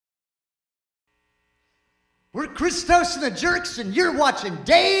We're Christos and the Jerks, and you're watching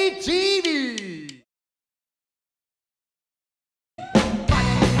DaveTV.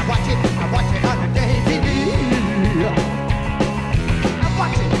 I watch it on the DaveTV. I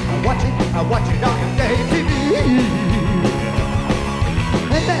watch it on the DaveTV.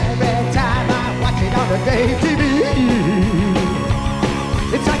 And every time I watch it on the DaveTV,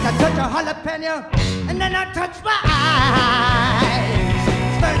 it's like I touch a jalapeno, and then I touch my eyes.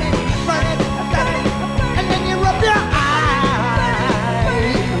 It's burning, burning. And then you rub your eyes.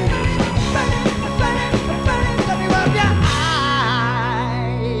 Burning, let me rub your eyes.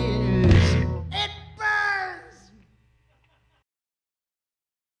 It burns.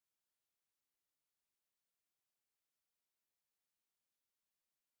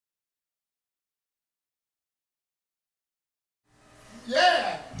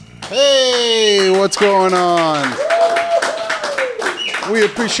 Yeah. Hey, what's going on? We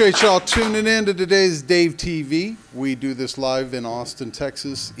appreciate y'all tuning in to today's DaveTV. We do this live in Austin,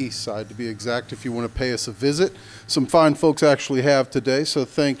 Texas, East Side to be exact, if you want to pay us a visit. Some fine folks actually have today, so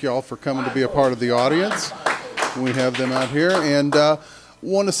thank y'all for coming to be a part of the audience. We have them out here, and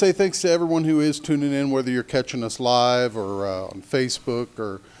want to say thanks to everyone who is tuning in, whether you're catching us live or on Facebook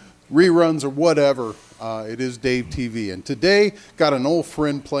or reruns or whatever. It is DaveTV, and today got an old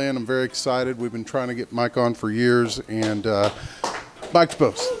friend playing. I'm very excited. We've been trying to get Mike on for years, and Mike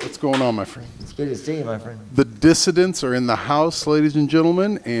DUBOSE, what's going on, my friend? It's good to see you, my friend. The Dissidents are in the house, ladies and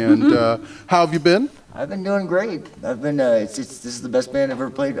gentlemen, and how have you been? I've been doing great. I've been. This is the best band I've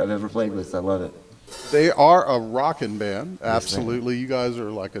ever played with. I love it. They are a rockin' band, absolutely. You guys are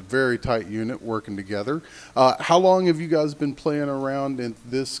like a very tight unit working together. How long have you guys been playing around in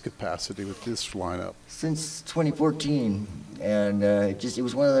this capacity with this lineup? Since 2014, and it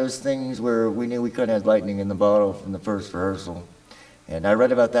was one of those things where we knew we couldn't have lightning in the bottle from the first rehearsal. And I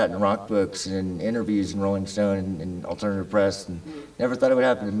read about that in rock books and interviews in Rolling Stone and alternative press, and never thought it would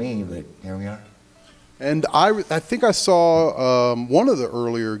happen to me, but here we are. And I think I saw one of the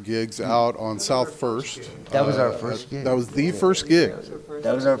earlier gigs out on South First. That was our first gig. That was the first gig.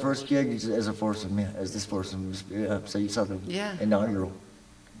 That was our first gig as a foursome, yeah, as this foursome. So you saw the inaugural.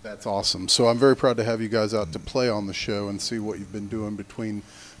 That's awesome. So I'm very proud to have you guys out to play on the show and see what you've been doing between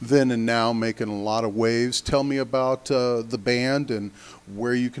then and now, making a lot of waves. Tell me about the band and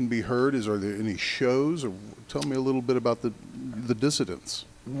where you can be heard. Are there any shows? Or tell me a little bit about the Dissidents.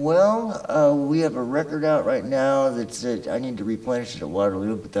 Well, we have a record out right now that's I need to replenish it at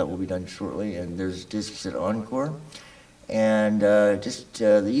Waterloo, but that will be done shortly. And there's discs at Encore. And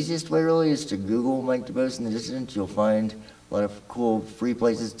the easiest way really is to Google Mike DUBOSE and the Dissidents. You'll find a lot of cool free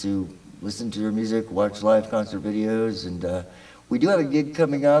places to listen to their music, watch live concert videos, and we do have a gig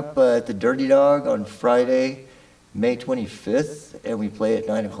coming up at the Dirty Dog on Friday, May 25th, and we play at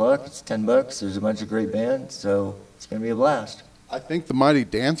 9 o'clock. It's $10. There's a bunch of great bands, so it's going to be a blast. I think the Mighty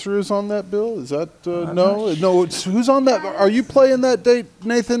Dancer is on that bill. Is that no? Who's on that? Are you playing that date,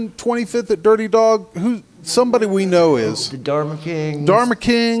 Nathan? 25th at Dirty Dog. Who? Somebody we know is the Dharma Kings. Dharma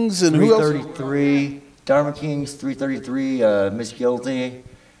Kings and who else? 333. Dharma Kings, 333. Miss Guilty,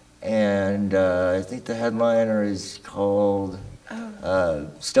 and I think the headliner is called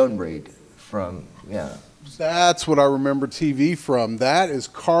Stonebraid from That's what I remember TV from. That is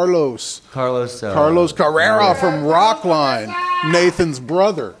Carlos Carrera from Rockline, Nathan's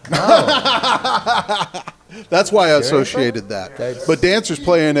brother. Oh. That's why I associated that. But Dancer's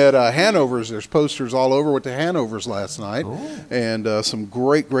playing at Hanover's. There's posters all over. Went to Hanover's last night. Ooh. And some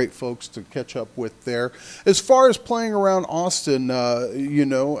great folks to catch up with there. As far as playing around Austin,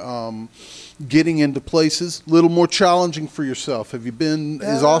 getting into places, a little more challenging for yourself. Have you been,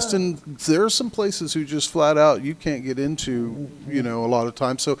 is Austin, there are some places who just flat out you can't get into, a lot of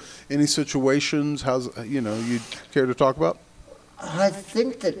times. So any situations, you'd care to talk about? I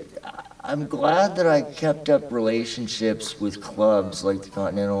think that I'm glad that I kept up relationships with clubs like the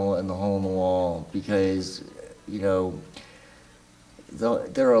Continental and the Hole in the Wall, because, there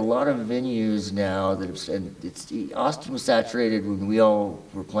are a lot of venues now that Austin was saturated when we all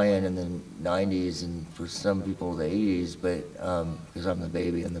were playing in the 90s and for some people the 80s, but because I'm the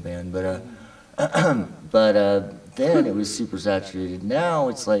baby in the band, but then it was super saturated. Now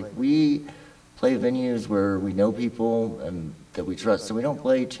it's like we play venues where we know people and that we trust, so we don't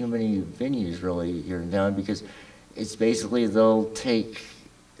play too many venues really here in town, because it's basically they'll take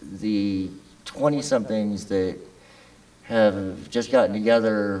the 20-somethings that have just gotten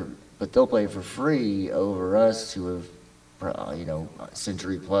together, but they'll play for free over us who have,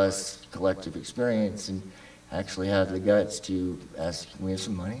 century plus collective experience and actually have the guts to ask, can we have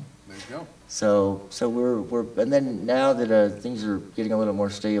some money? There you go. So we're and then now that things are getting a little more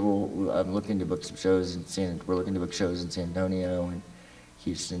stable, I'm looking to book some shows we're looking to book shows in San Antonio and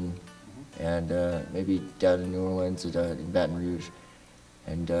Houston, and maybe down in New Orleans, in Baton Rouge,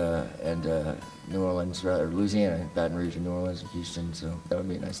 and New Orleans, or Louisiana, Baton Rouge, and New Orleans and Houston. So that would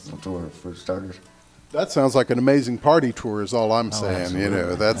be a nice little tour for starters. That sounds like an amazing party tour is all I'm saying. Absolutely. You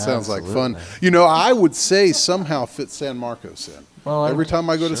know, that sounds like fun. You know, I would say somehow fit San Marcos in. Well, Every time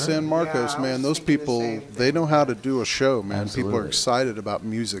I go to sure. San Marcos, Yeah, I man, was those thinking the people, same they know how to do a show, man. People are Absolutely. excited about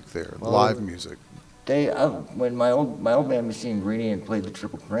music there, Well, live music. When my old band Machine Ingredient played the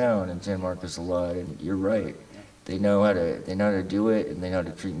Triple Crown in San Marcos a lot, and you're right, they know how to do it, and they know how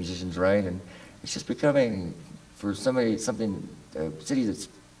to treat musicians right, and it's just becoming, for somebody, a city that's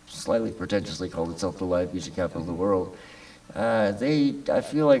slightly pretentiously called itself the live music capital of the world. I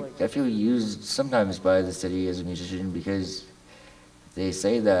feel used sometimes by the city as a musician, because they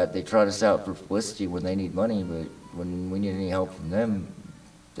say that they trot us out for publicity when they need money, but when we need any help from them,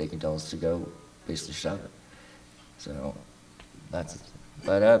 they can tell us to go basically shop it. So that's it.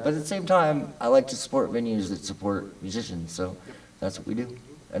 But at the same time, I like to support venues that support musicians, so that's what we do.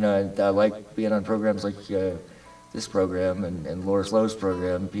 And I like being on programs like this program and Laura Slow's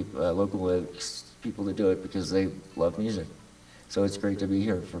program, local people that do it because they love music. So it's great to be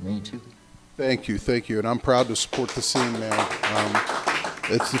here for me too. Thank you, and I'm proud to support the scene, man.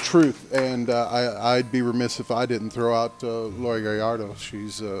 It's the truth, and I'd be remiss if I didn't throw out Lori Gallardo.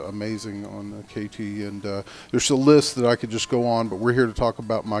 She's amazing on KT, and there's a list that I could just go on, but we're here to talk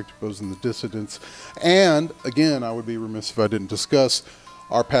about Mike DuBoSe and the Dissidents. And again, I would be remiss if I didn't discuss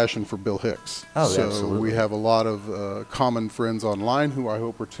our passion for Bill Hicks. Oh, so absolutely. we have a lot of common friends online who I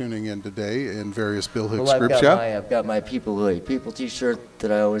hope are tuning in today in various Bill Hicks Well, groups. I've got my People T-shirt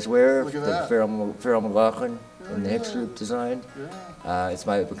that I always wear Look at that that. Farrell McLaughlin and the Hicks group designed. It's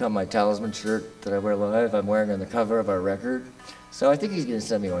become my talisman shirt that I wear live. I'm wearing on the cover of our record. So I think he's going to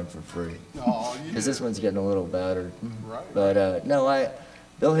send me one for free. Because this one's getting a little battered. Right. But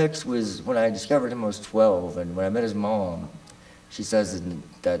Bill Hicks was, when I discovered him, I was 12, and when I met his mom, she says in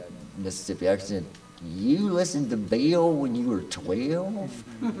that Mississippi accent, "You listened to Bill when you were 12?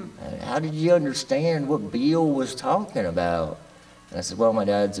 How did you understand what Bill was talking about?" And I said, "Well, my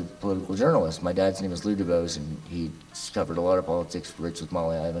dad's a political journalist. My dad's name is Lou DuBoSe, and he covered a lot of politics for Rich with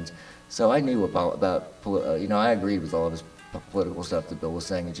Molly Ivins. So I knew I agreed with all of his political stuff that Bill was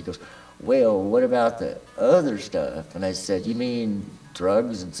saying." And she goes, "Well, what about the other stuff?" And I said, "You mean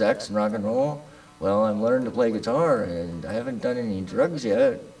drugs and sex and rock and roll?" "Well, I'm learning to play guitar, and I haven't done any drugs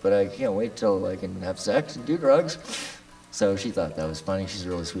yet, but I can't wait till I can have sex and do drugs." So she thought that was funny. She's a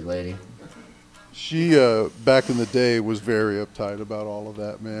really sweet lady. She, back in the day, was very uptight about all of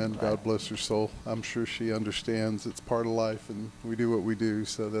that, man. God bless her soul. I'm sure she understands it's part of life, and we do what we do,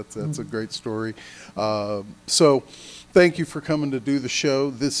 so that's a great story. So thank you for coming to do the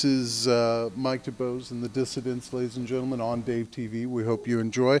show. This is Mike DuBoSe and the Dissidents, ladies and gentlemen, on DaveTV. We hope you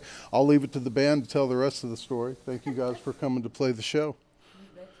enjoy. I'll leave it to the band to tell the rest of the story. Thank you guys for coming to play the show.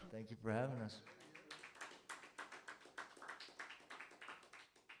 Thank you for having us.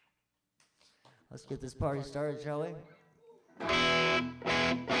 Let's get this party started, shall we?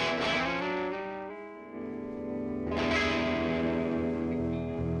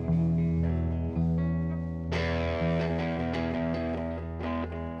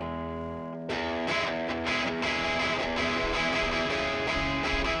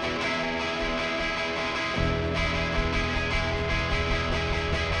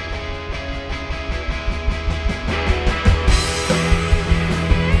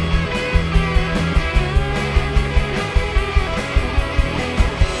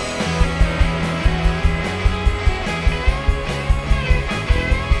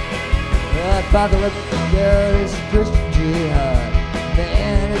 Apocalypse, there is Christian jihad.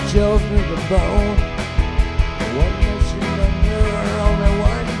 Man, it chills me to the bone. One nation under only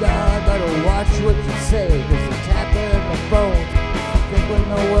one God. Better watch what you say, cause they're tapping the phone. I think when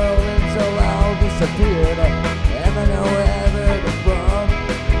the world ends, so I'll disappear to heaven or wherever they're from.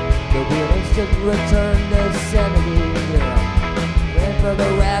 There'll be an instant return to sanity. Wait for the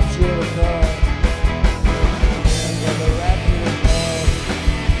rapture to come. Wait for the rapture to come.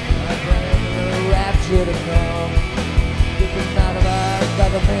 Rapture to come. This is not about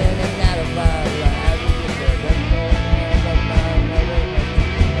government and not about life.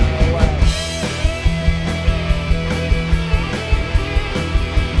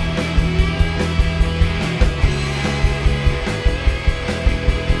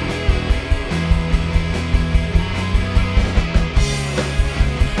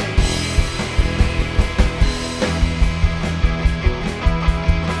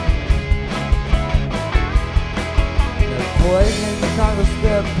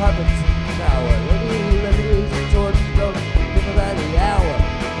 carpets in the tower. Ladies, torches broke, think about the hour.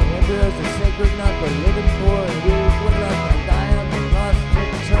 The emperor is a sacred knot, but living for it is. What about my die on the cross,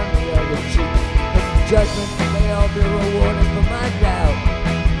 turn the other cheek. In judgment, may all be rewarded for my doubt.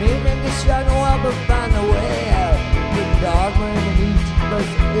 Meaning the struggle, I'll but find a way out. With dogma and each most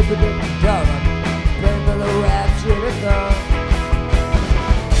impotent and dumb. I'm praying for the rapture to come.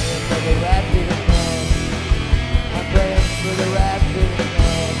 Praying for the rapture to come. I'm praying for the rapture to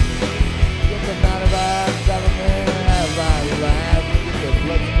come. Get them out of our government, out of our lives. Get the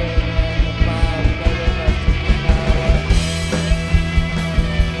bloodstain and the fire.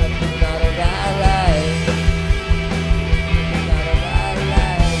 Nothing out of our lives.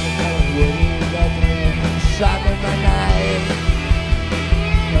 Sharpen my knife.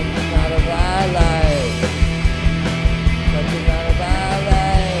 Nothing out of our life. Nothing out of our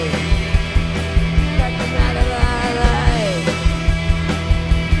life. Nothing out of our life.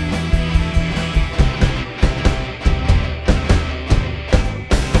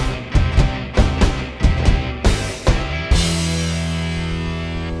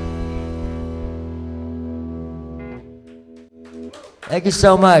 Thank you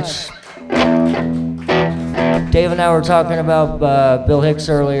so much. Dave and I were talking about Bill Hicks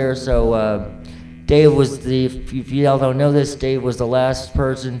earlier, so Dave was if y'all don't know this, Dave was the last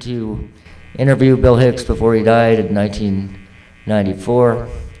person to interview Bill Hicks before he died in 1994.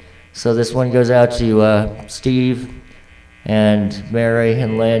 So this one goes out to Steve and Mary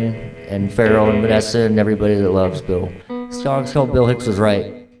and Lynn and Farrell and Vanessa and everybody that loves Bill. The song's called Bill Hicks Was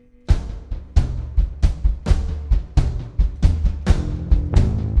Right.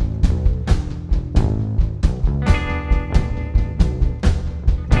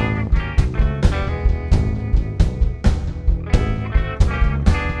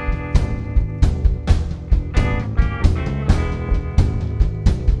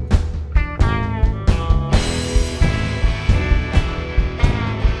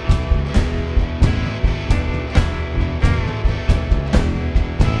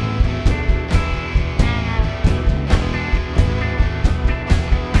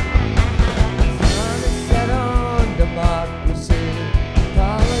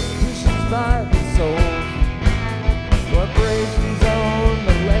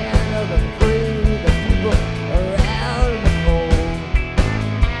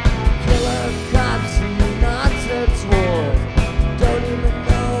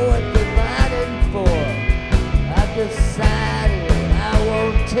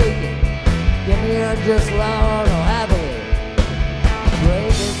 Just Lord will happily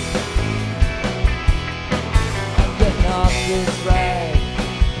break it. I'm getting off this ride.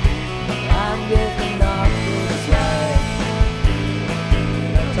 I'm getting off this ride.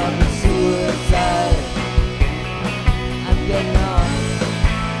 I'm talking suicide. I'm getting off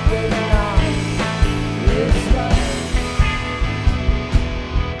this ride.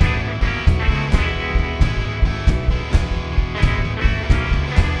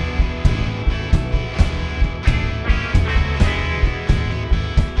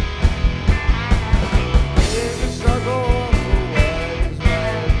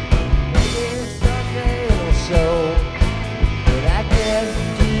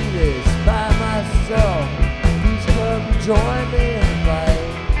 Join me in the fight.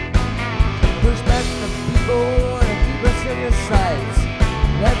 Push back the people and keep us in the sights.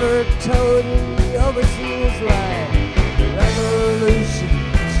 Never totally oversee his line. The revolution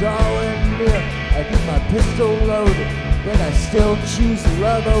is drawing near. I keep my pistol loaded, then I still choose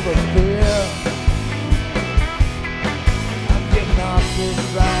love over fear. I'm getting off this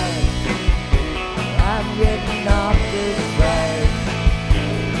ride. I'm getting off this ride.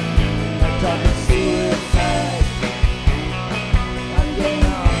 I'm talking suicide.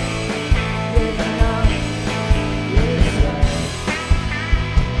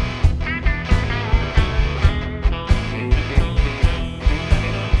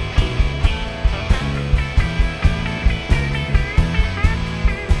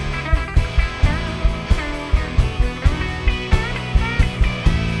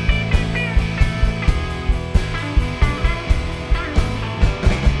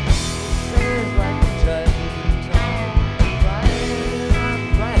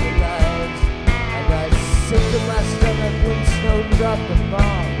 Drop the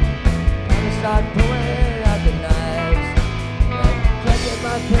bomb. Time to start pulling out the knives. I can't get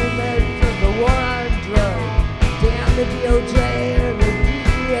my payment from the war on drugs. Damn the DOJ and the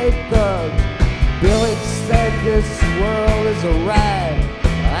DEA thugs. Bill Hicks said this world is a ride.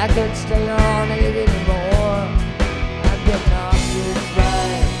 I can't stay on it anymore. I'm getting off this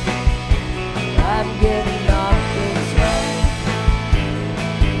ride. I'm getting off this ride.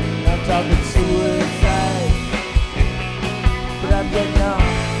 talking suicide, but I'm getting on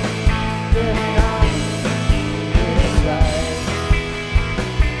this ride.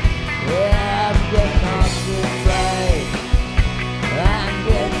 Yeah, I'm getting off this ride. I'm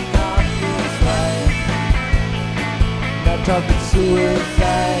getting off this ride. Not talking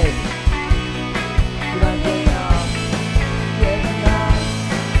suicide, but I'm getting off this ride.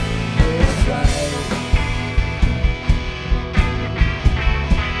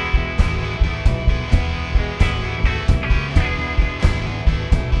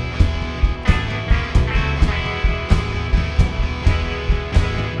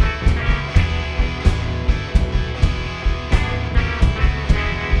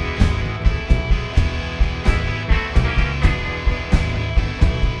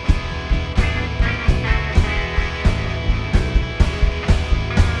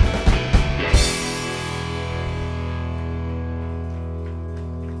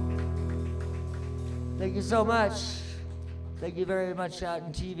 Thank you so much. Thank you very much out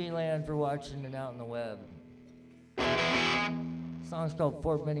in TV land for watching and out on the web. The song's called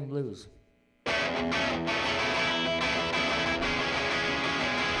Fort Benning Blues.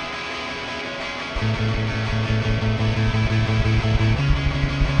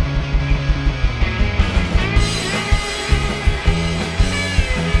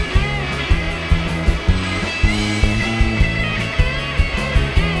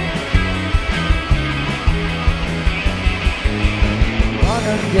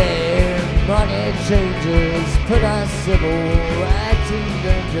 Modern day, money changes, put our civil rights in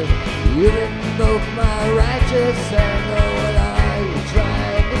danger. You invoke my righteous anger, what are you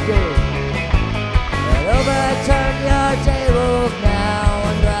trying to do? And overturn your tables now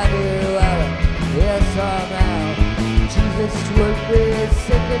and drive you out of here somehow. Jesus would be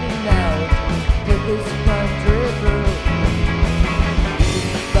sickening now to take this country through.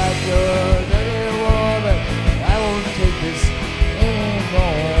 But your dirty woman, I won't take this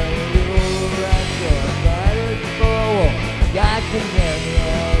anymore. You write your fighting for war. God condemn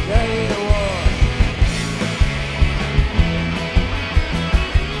your dirty war.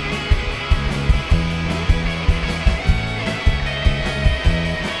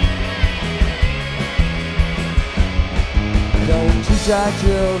 Don't teach our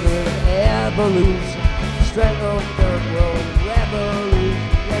children evolution, strangle third world revolution.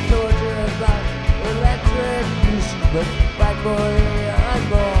 They're tortured by electrocution, but fight for the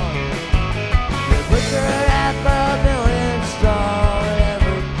unborn. You butchered 500,000 strong,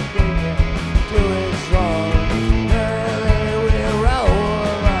 everything you do is wrong. Early will roll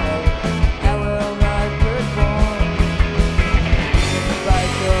around, I will not perform.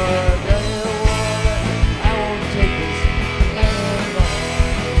 Fight your dirty woman, I won't take this anymore.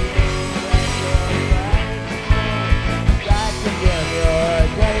 God condemn your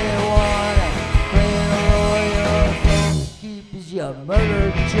dirty woman, clean away your phone, keep your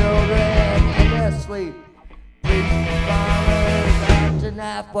murdered children in their sleep. Please farmers out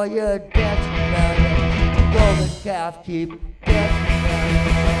tonight for your death rebellion. Golden calf keep death rebellion.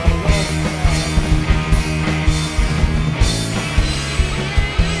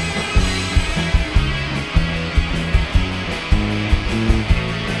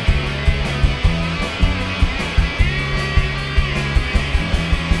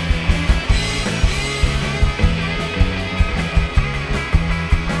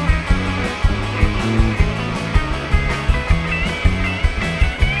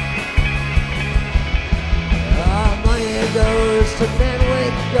 Goes to men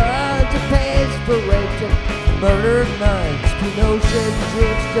with guns, to pays for rape and murdered nuns. Pinochet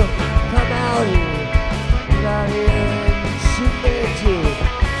troops still come out here and shoot me too.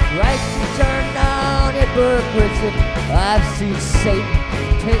 Right to turn down hypocrisy. I've seen Satan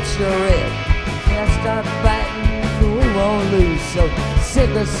pinch your head. Can't stop fighting, we won't lose. So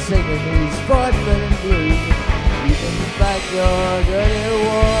sing us singing these Fort Benning blues. You can fight your dirty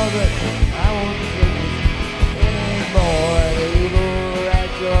war, but I won't take this more. The evil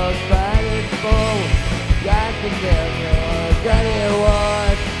right you're fighting for, God condemn your dirty war.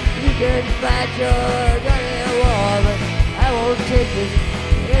 You can fight your dirty war, but I won't take this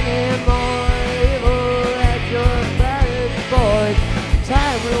anymore. The evil right you're fighting for, it's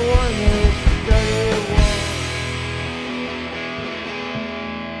time we won this dirty war.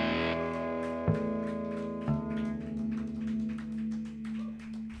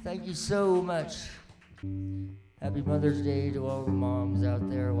 Thank you so much. Happy Mother's Day to all the moms out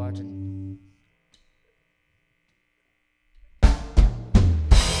there watching.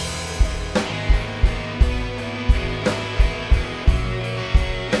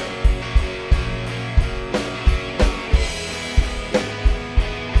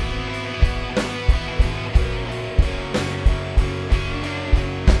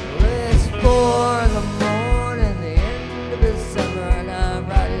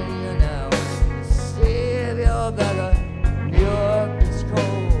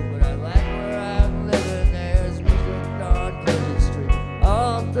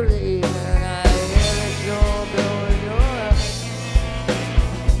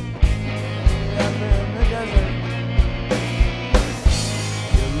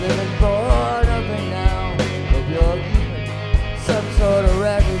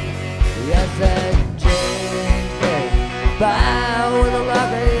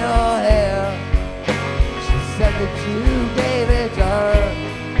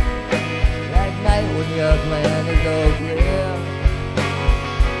 your plan to go clear?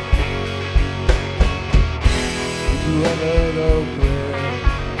 Did you ever go clear?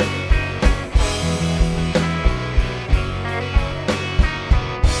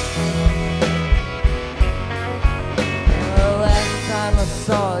 Well, last time I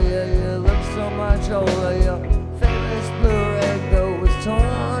saw you, you looked so much older. Your famous blue red coat was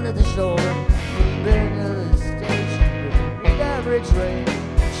torn at the shoulder. You'd been to the station to meet every train.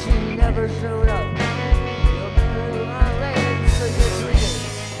 She never showed up. You're very late, so you're treated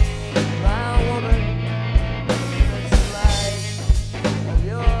by a woman. It's the life of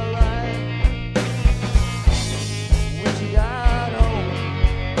your life. When she got home,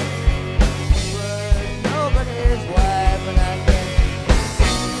 she was nobody's wife, and I can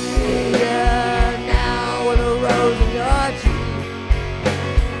see you now with a rose in your cheek.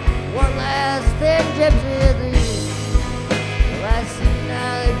 One last thing, gypsy, well, I see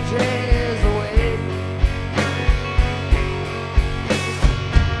now the train is away.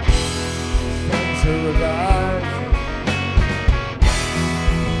 Sends her regards.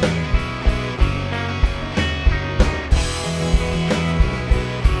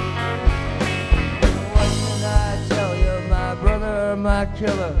 What can I tell you, my brother, my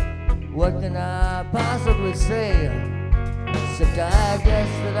killer? What can I possibly say? Except I guess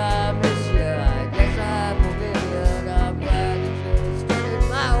that I miss you. I guess I forgive you, and I'm glad that you stood in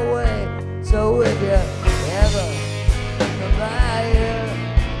my way. So if you ever come by here,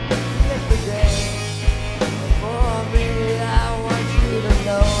 get the day for me. I want you to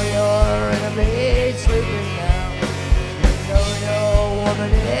know your enemy sleeping now. You know your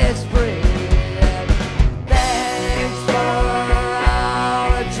woman is free. And thanks for all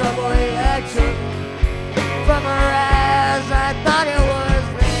the trouble you took from her eyes. I thought it was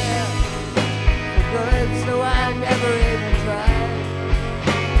there for good, so I never even tried.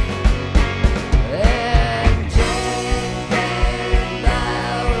 And Jane came by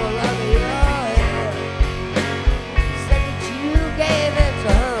with a love of your hair. Said that you gave it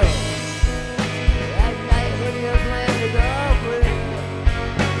to her that night when you planned to go clear.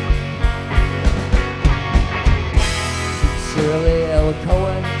 Sincerely, L.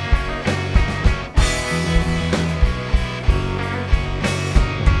 Cohen.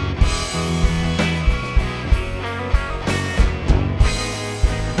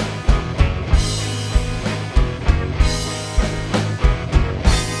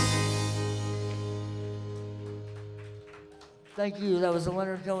 Thank you. That was a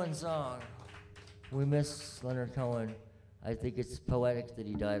Leonard Cohen song. We miss Leonard Cohen. I think it's poetic that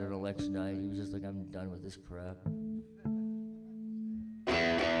he died on election night. He was just like, I'm done with this crap.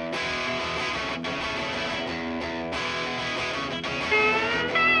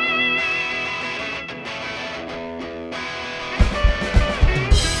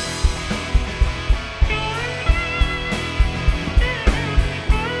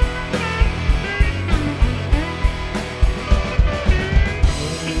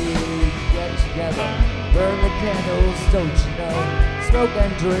 Burn the candles, don't you know? Smoke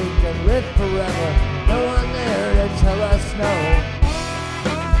and drink and live forever. No one there to tell us no.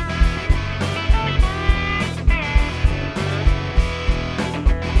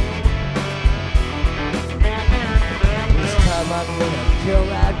 This time I'm gonna kill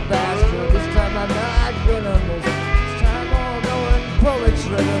that bastard. This time I'm not gonna miss. This time I'll go and pull the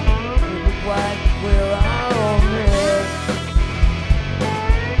trigger. It'll be quite clear I'll miss.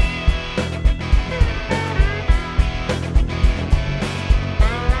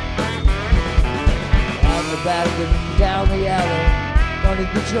 Back and down the alley, gonna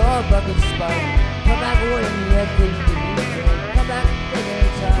get your bucket spike. Come back when you think you need to. Come back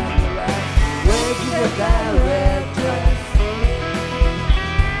anytime you like. Where'd you get that red dress?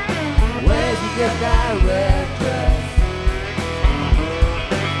 Where'd you get that red dress?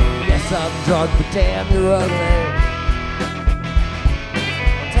 Yes, I'm drunk, but damn, you're ugly.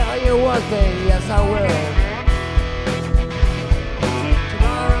 I'll tell you one thing, yes I will.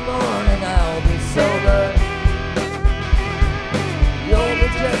 Tomorrow morning I'll be sober. You'll be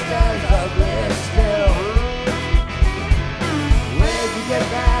just as ugly still. Where'd you get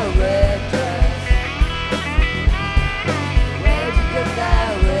that red dress? Where'd you get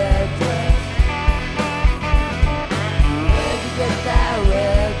that red dress? Where'd you get that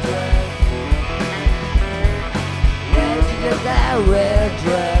red dress? Where'd you get that red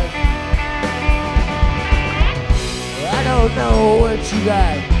dress? I don't know what you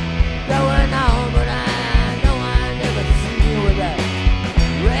got going on, but I know I never seen you with that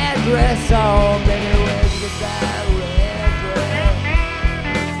red dress on. Baby, where'd you get that red dress?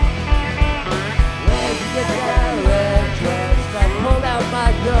 Where'd you get that red dress? I pulled out my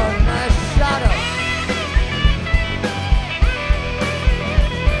gun and I shot her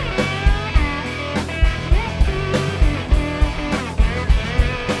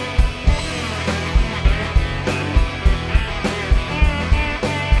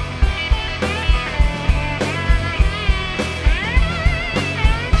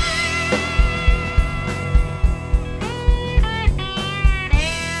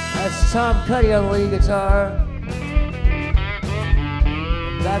Tom Cuddy on the lead guitar.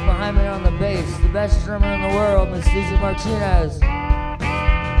 Back behind me on the bass, the best drummer in the world, Miss Susie Martinez. And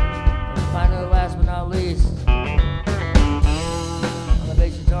finally, last but not least, on the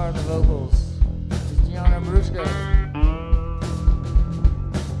bass guitar and the vocals, Miss Gianna Bruska.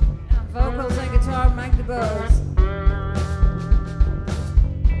 And vocals and guitar, Mike DuBoSE.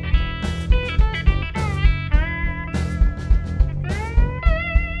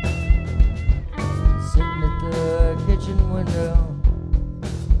 Sitting at the kitchen window,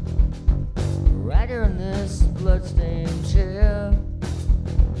 right here in this bloodstained chair.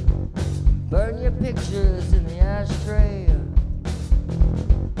 Burn your pictures in the ashtray,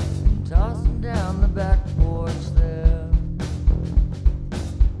 toss them down the back porch there.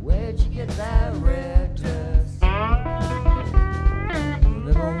 Where'd you get that red dress?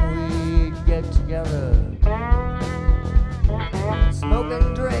 Remember when we'd get together, smoke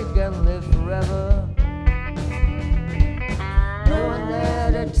and drink and live forever. No one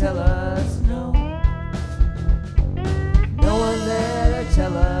there to tell us no. No one there to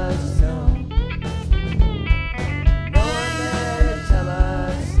tell us no. No one there to tell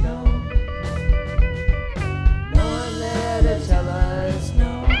us no. No one there to tell us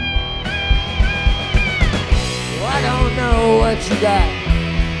no. Well, I don't know what you got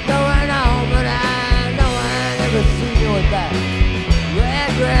going on, but I know I never seen you with that red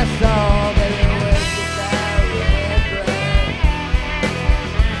dress on, baby. Where'd you get that red dress?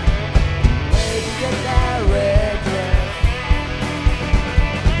 Where'd you get that red dress?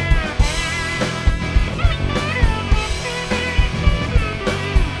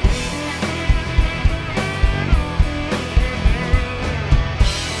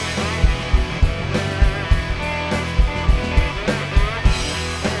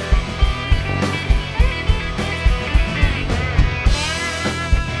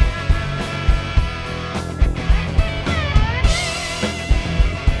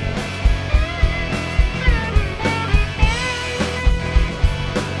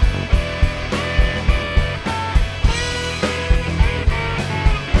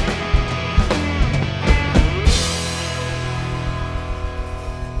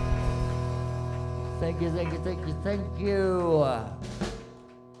 Thank you.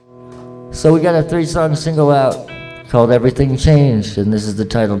 So we got a 3-song single out called Everything Changed, and this is the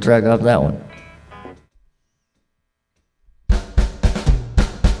title track off that one.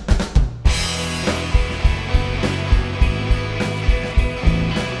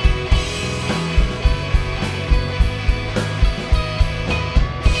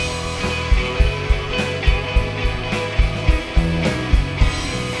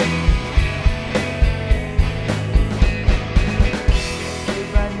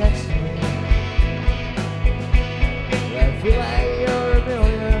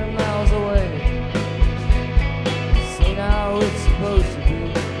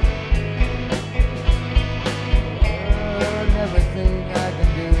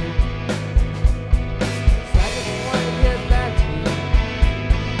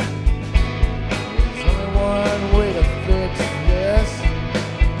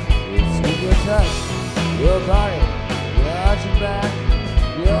 Your body, watching back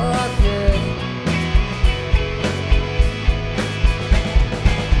your kid.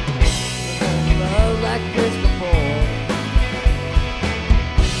 Love like this before.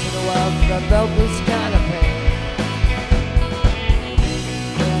 It's been a while since I felt this kind of pain.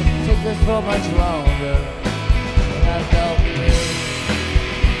 Can't take this for much longer. When I felt for you,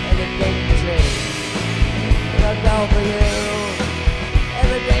 everything changed. When I felt for you,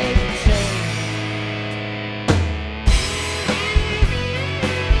 everything changed.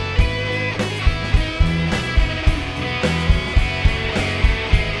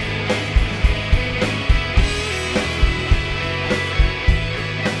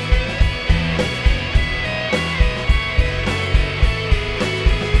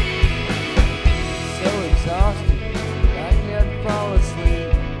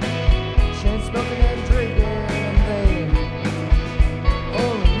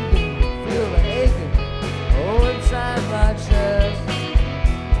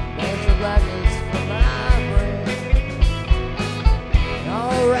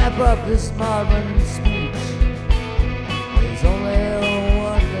 Up this Marvin speech. There's only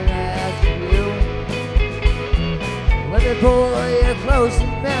one thing I ask of you. Let me pull you close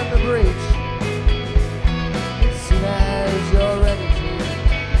and mend the breach as soon as you're ready to.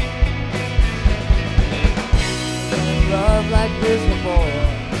 Love like this before.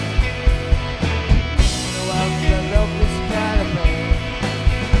 No, I've felt this kind of pain.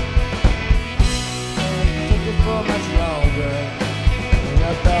 Can't take it for much longer. I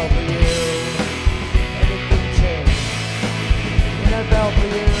felt for you.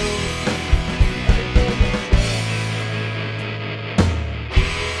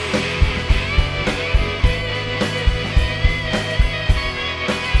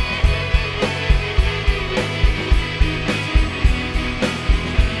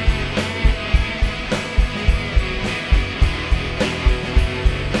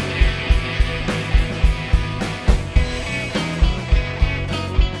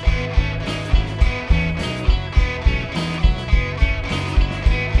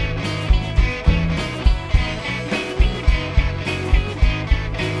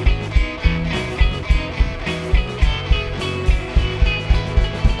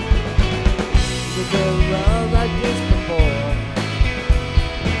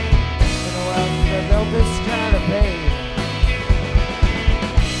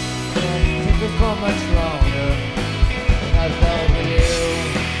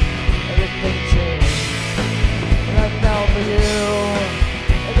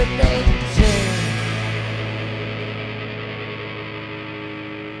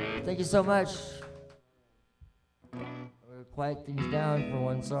 Thank you so much. We'll quiet things down for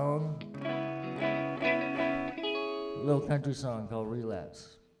one song. A little country song called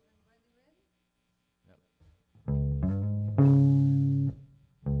Relapse.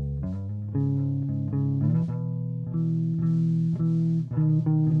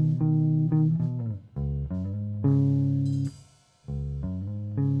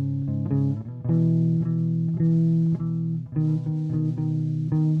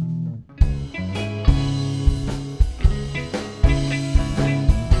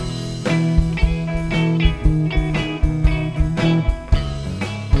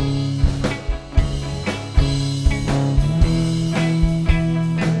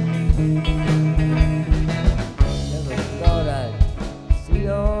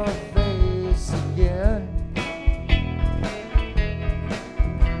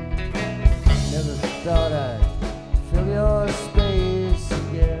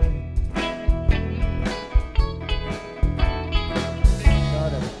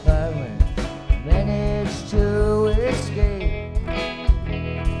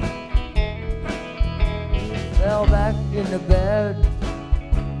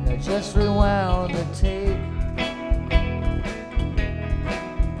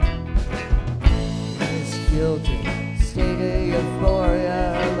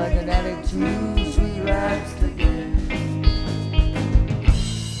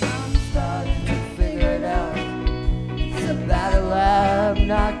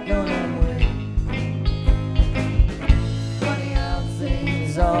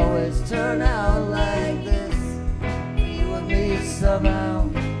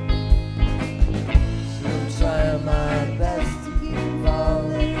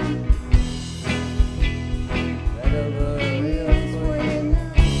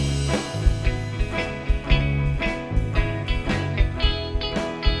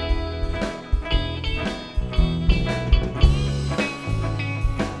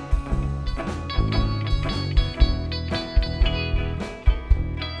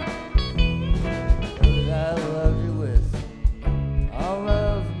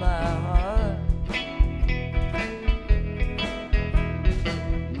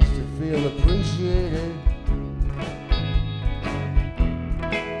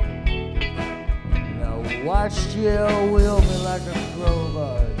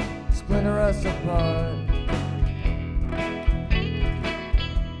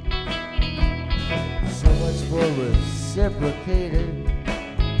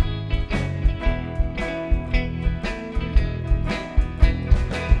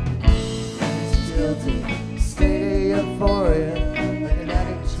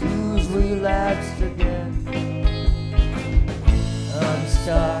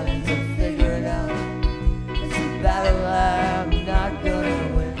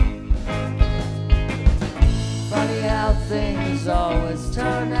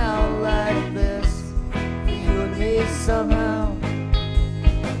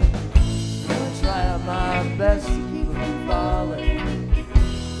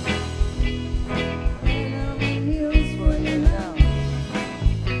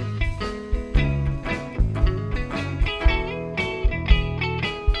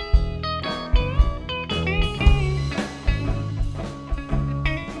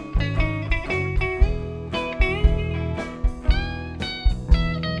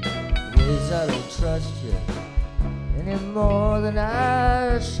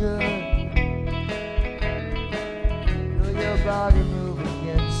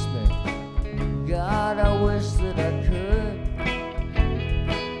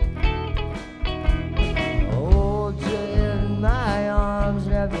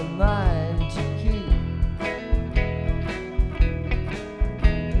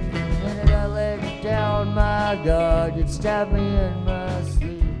 Stab me in my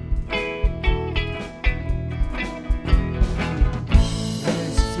sleep. And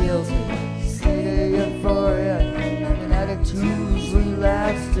it's guilty, state of euphoria, and attitudes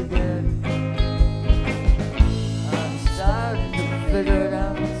relapsed again. I'm starting to figure it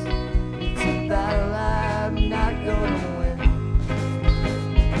out. It's a battle I'm not gonna win.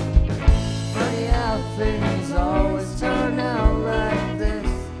 Funny how things always turn out like this.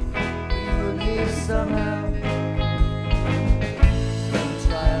 You and me somehow.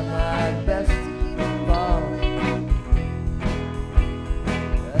 Best to keep from falling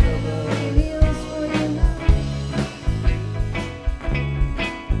right over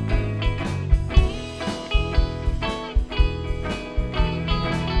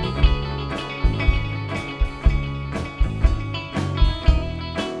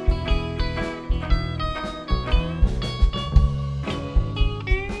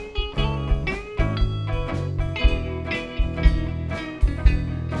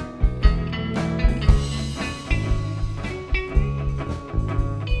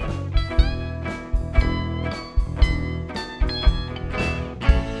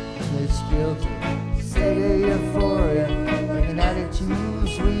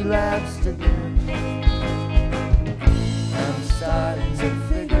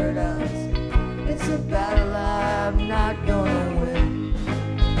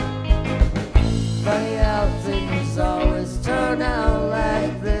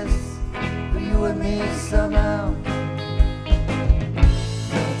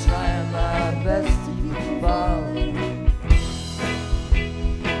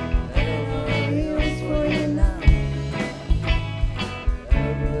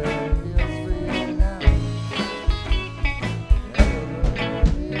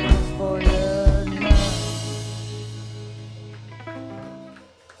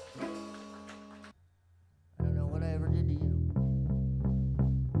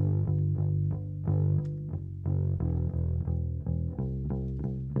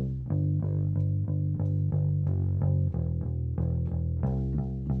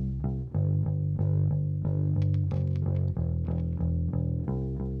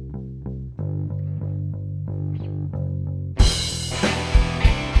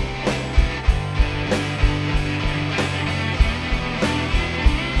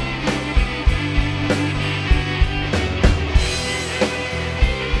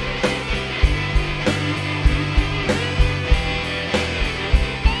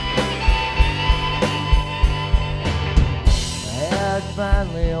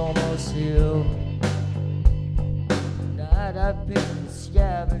I picked the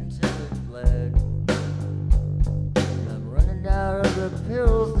scab until it bled. And I'm running out of the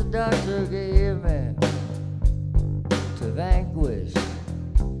pills the doctor gave me to vanquish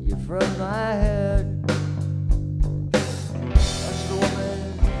you from my head. That's the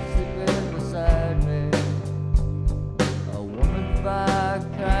woman sleeping beside me, a woman far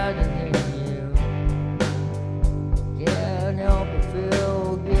kinder than you. Can't help but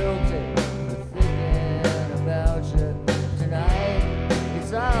feel guilty for thinking about you tonight.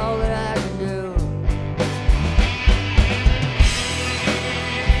 It's all that I can do.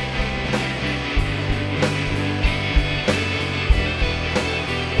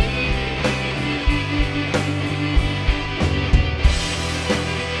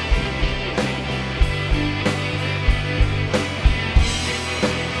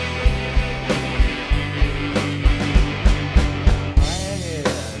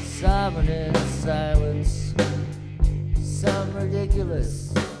 In silence, some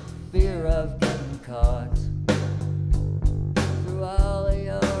ridiculous fear of getting caught. Through all of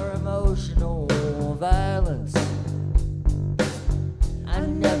your emotional violence, I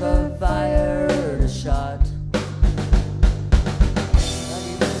never fired a shot. Not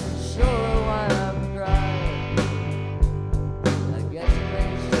even sure why I'm crying. I guess I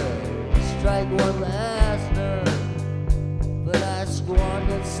managed to strike one last nerve, but I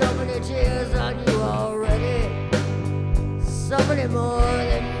squandered so many tears on you already, so many more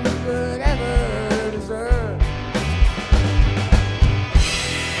than you could ever deserve.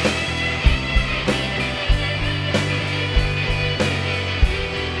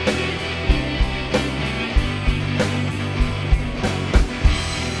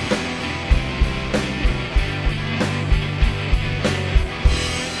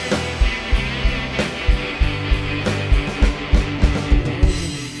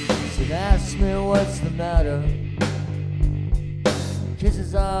 Ask me what's the matter.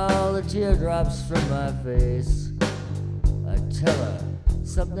 Kisses all the teardrops from my face. I tell her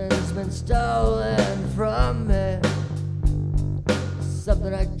something's been stolen from me,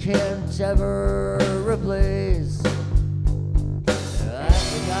 something I can't ever replace. I've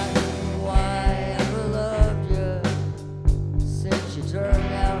forgotten why I ever loved you, since you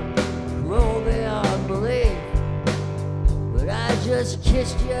turned out cruel beyond belief. But I just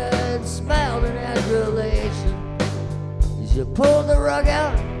kissed you and smiled in adulation as you pulled the rug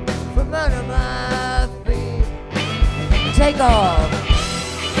out from under my feet. Take off.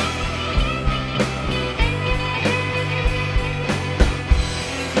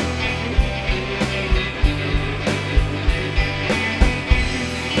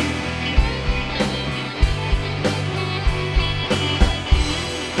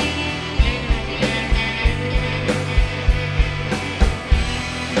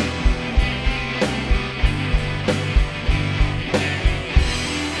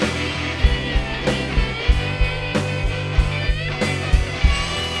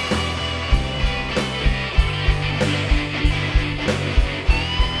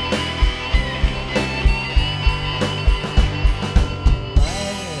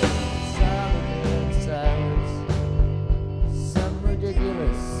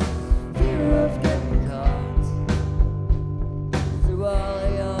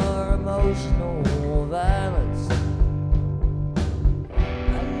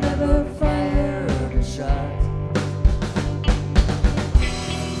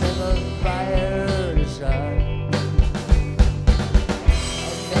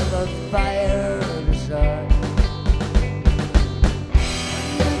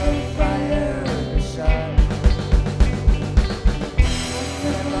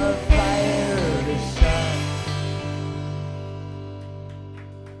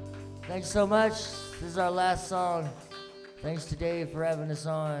 Thanks so much. This is our last song. Thanks to Dave for having us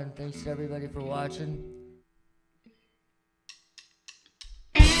on. Thanks to everybody for watching.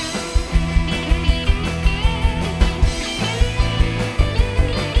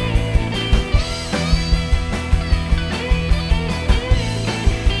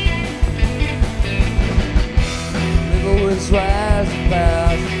 River was rising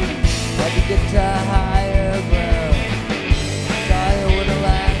fast, had to get to higher ground. Fire with a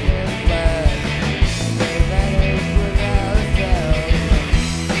lightning flash, they vanished without a sound.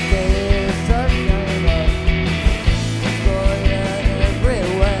 The sun came up, going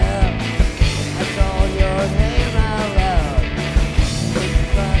everywhere. I called your name out loud, couldn't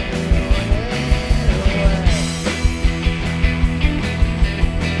find you anywhere.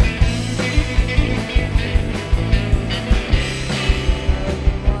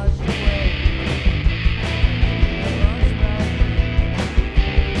 Washed away.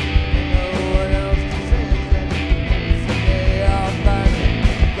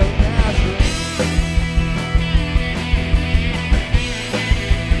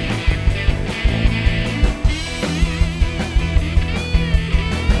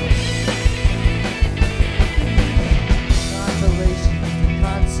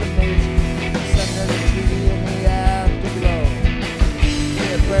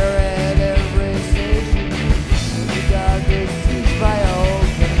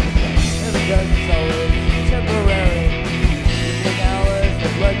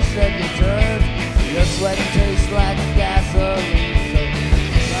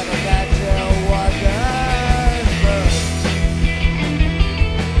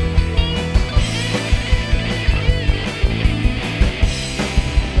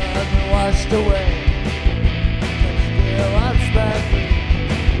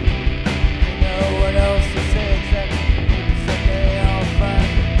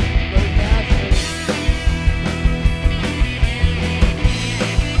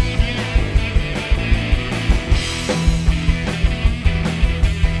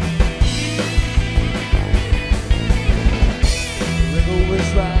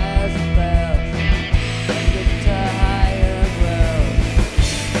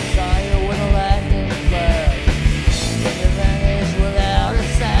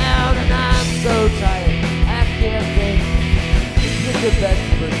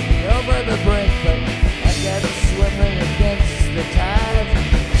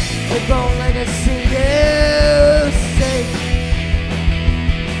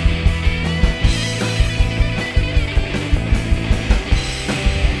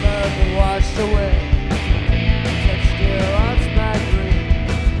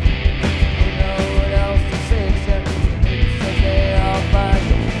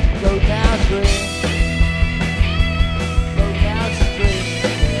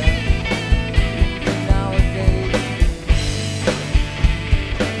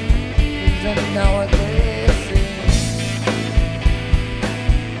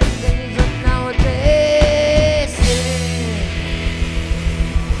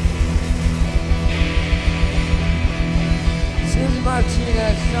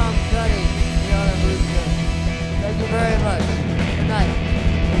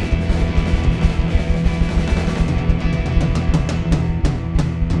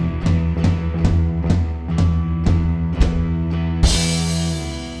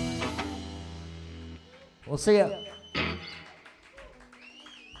 see ya.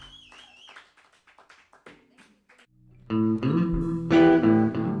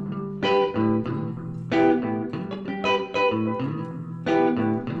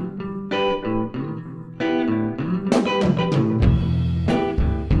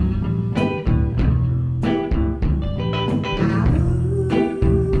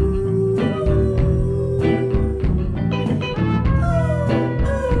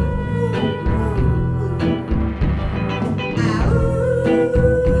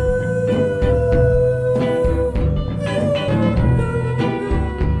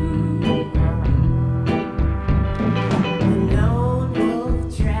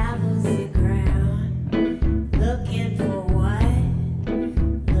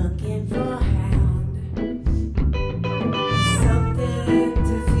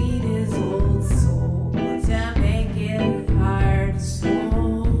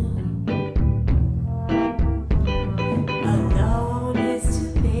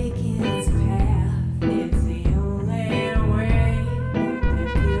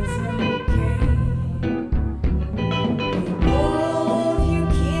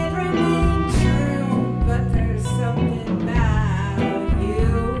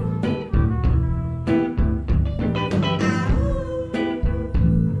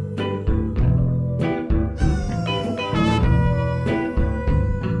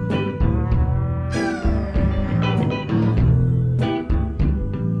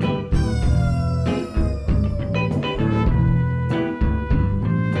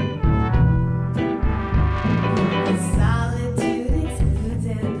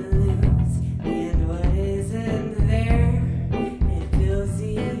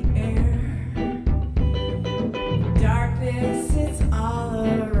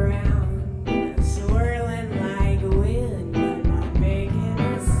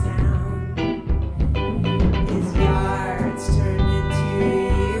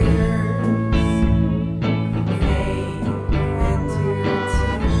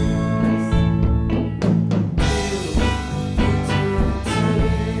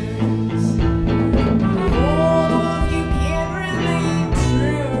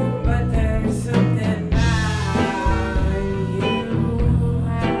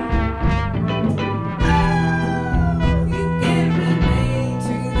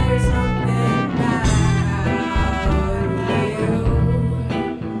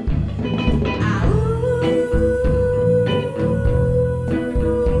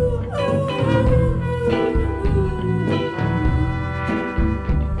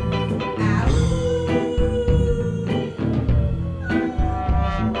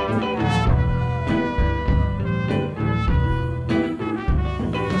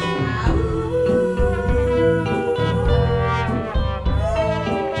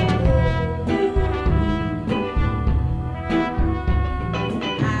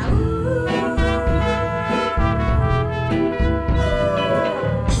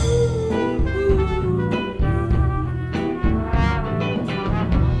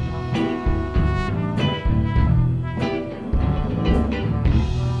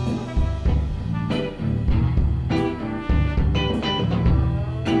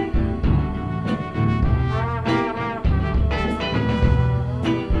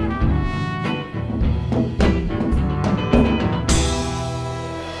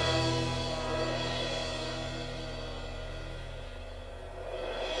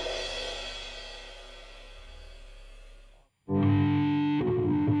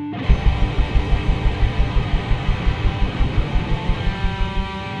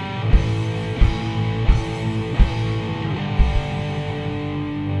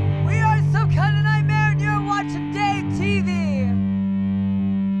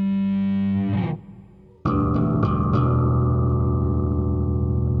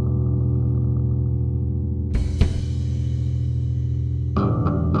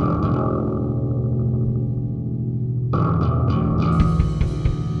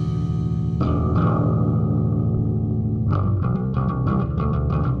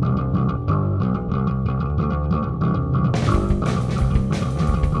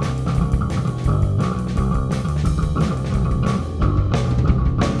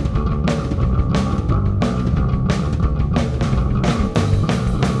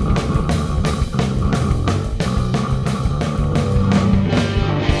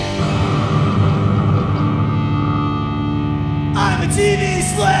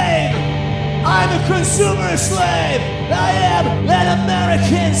 consumer slave. I am an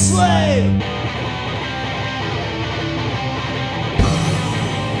American slave.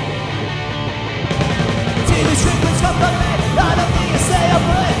 TV treatments from the man. I don't need to say a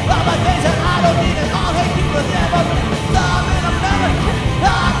play. All my days and I don't need an all hate people.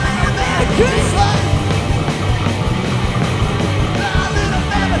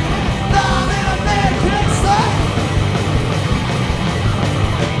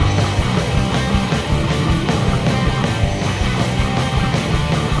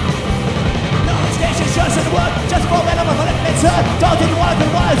 never let me turn. Don't think what the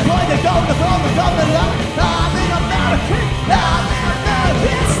world is going to go. The world is going to love. I'm an American. I'm an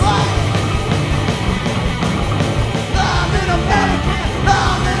American slave. I'm an American.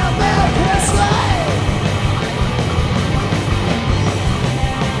 I'm an American slave.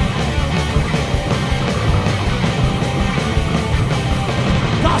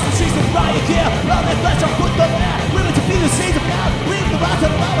 Constitution's riot gear. Love and flesh, I'll put them there. Willing to be the seeds of now. Leave the right to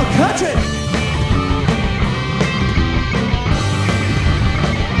our country.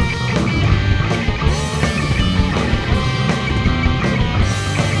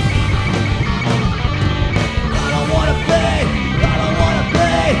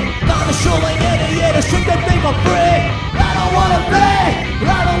 Surely idiot, a strict and think I'm free. I don't wanna be,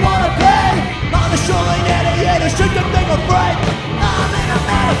 I don't wanna be. I'm a surely idiot, a strict and think I'm free. I'm an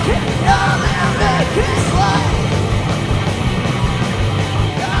American slave. I'm an American slave.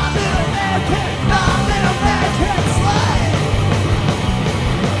 I'm an American slave.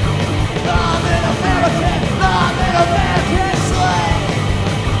 I'm an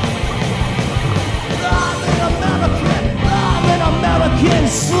American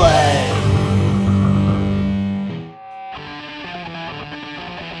slave.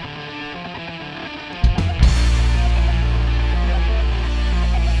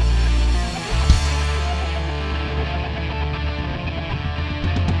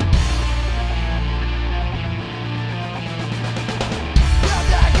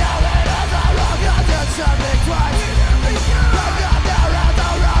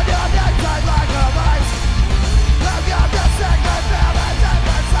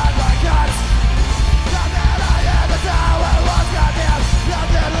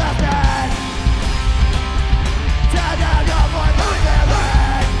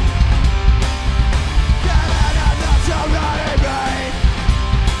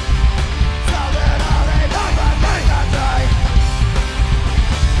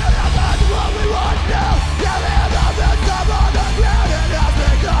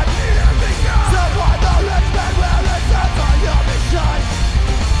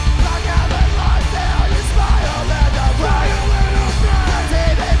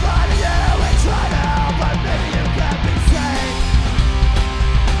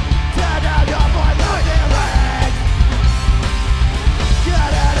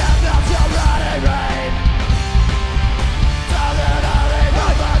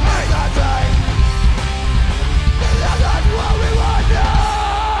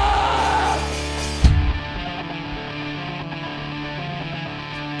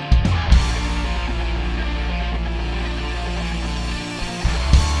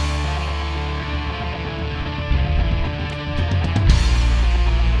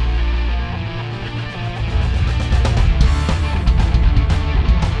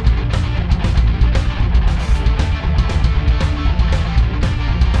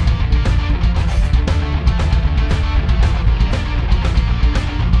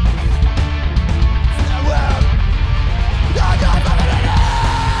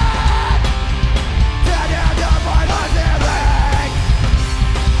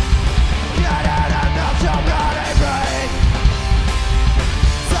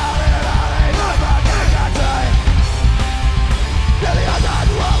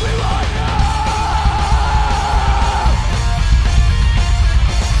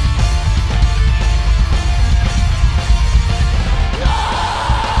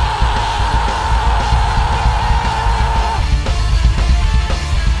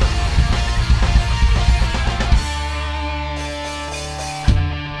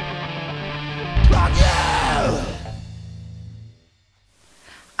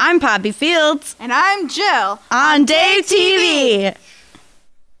 I'm Poppy Fields. And I'm Jill. On DaveTV.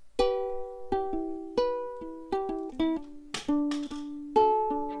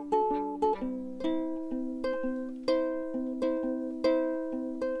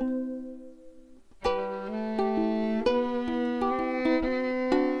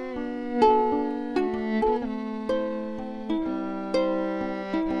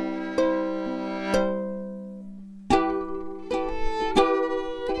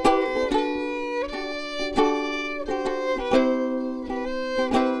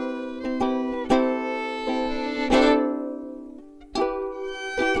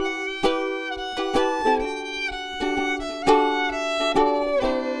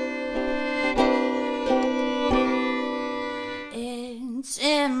 It's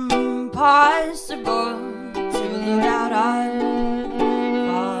impossible to look out a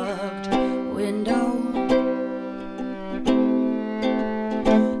fogged window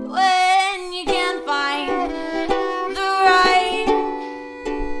when you can't find the right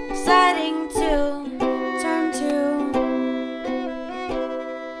setting to turn to.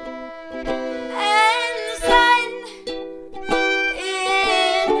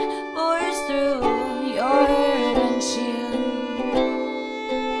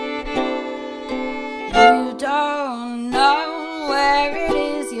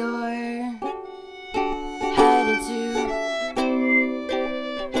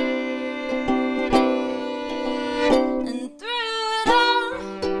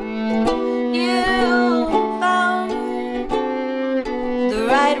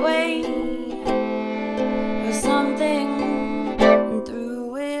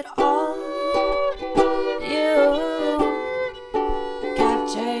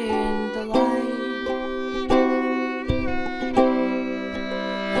 stay in the light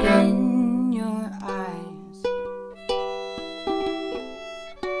in your eyes.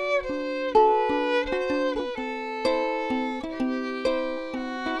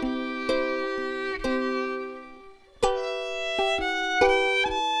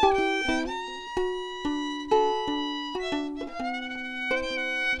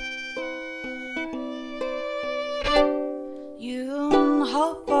 You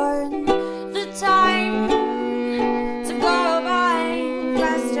hope for the time to go by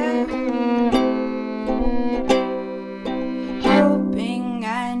faster, hoping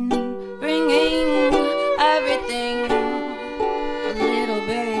and bringing everything a little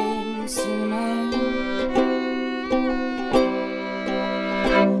bit sooner.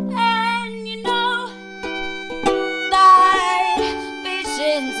 And you know that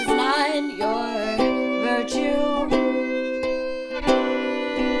patience is not your virtue.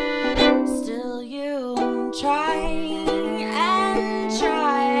 Still you try and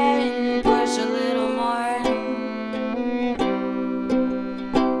push a little more.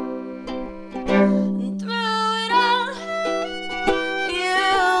 And through it all, you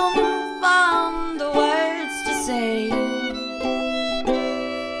found the words to say.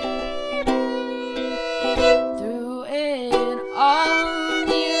 Through it all,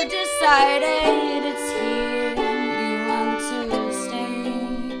 you decided it's here you want to stay.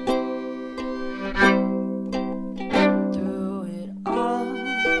 Through it all,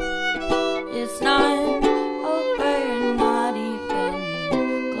 it's not over, not even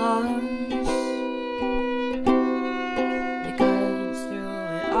close. Because through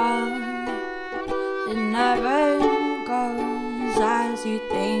it all, it never goes as you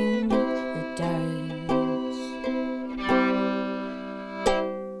think it does.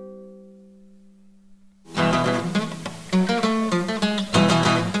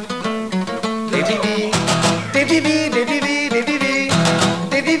 DaveTV,